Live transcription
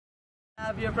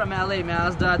Here from LA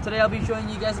Mazda. Today I'll be showing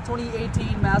you guys the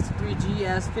 2018 Mazda 3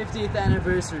 GS 50th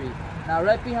anniversary. Now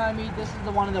right behind me, this is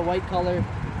the one in the white color.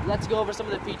 Let's go over some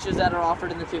of the features that are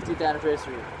offered in the 50th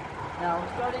anniversary. Now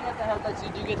starting at the headlights, you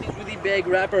do get these really big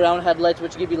wraparound headlights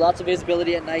which give you lots of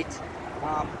visibility at night.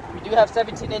 We do have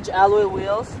 17-inch alloy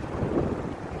wheels.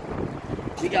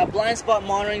 We got blind spot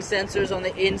monitoring sensors on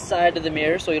the inside of the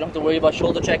mirror, so you don't have to worry about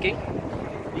shoulder checking.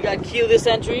 You got keyless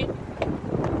entry.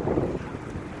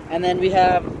 And then we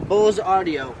have Bose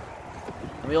audio.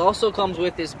 And it also comes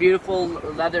with this beautiful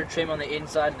leather trim on the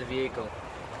inside of the vehicle.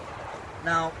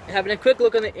 Now, having a quick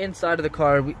look on the inside of the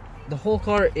car, the whole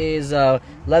car is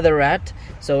leather wrapped,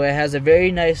 so it has a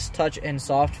very nice touch and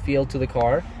soft feel to the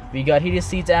car. We got heated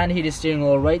seats and heated steering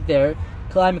wheel right there.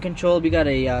 Climate control, we got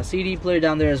a CD player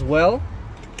down there as well.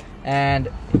 And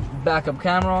backup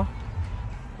camera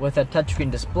with a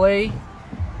touchscreen display.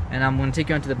 And I'm going to take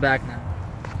you onto the back now.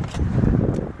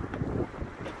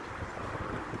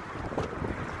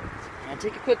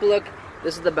 Take a quick look.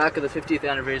 This is the back of the 50th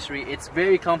anniversary. It's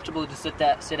very comfortable to sit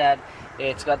at.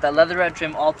 It's got that leather wrap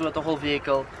trim all throughout the whole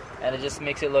vehicle, and it just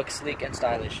makes it look sleek and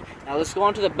stylish. Now let's go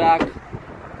on to the back.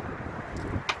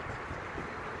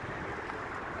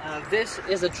 This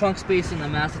is a trunk space in the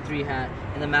Mazda 3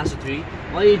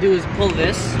 All you do is pull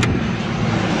this,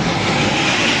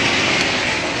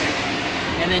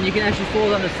 and then you can actually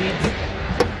fold on the seats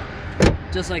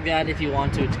just like that if you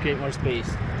want to create more space.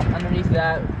 Underneath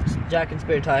that, jack and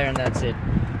spare tire, and that's it.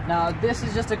 Now this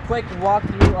is just a quick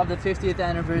walkthrough of the 50th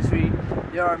anniversary.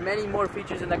 There are many more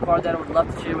features in the car that I would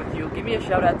love to share with you. Give me a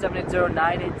shout at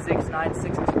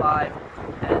 780-986-9665.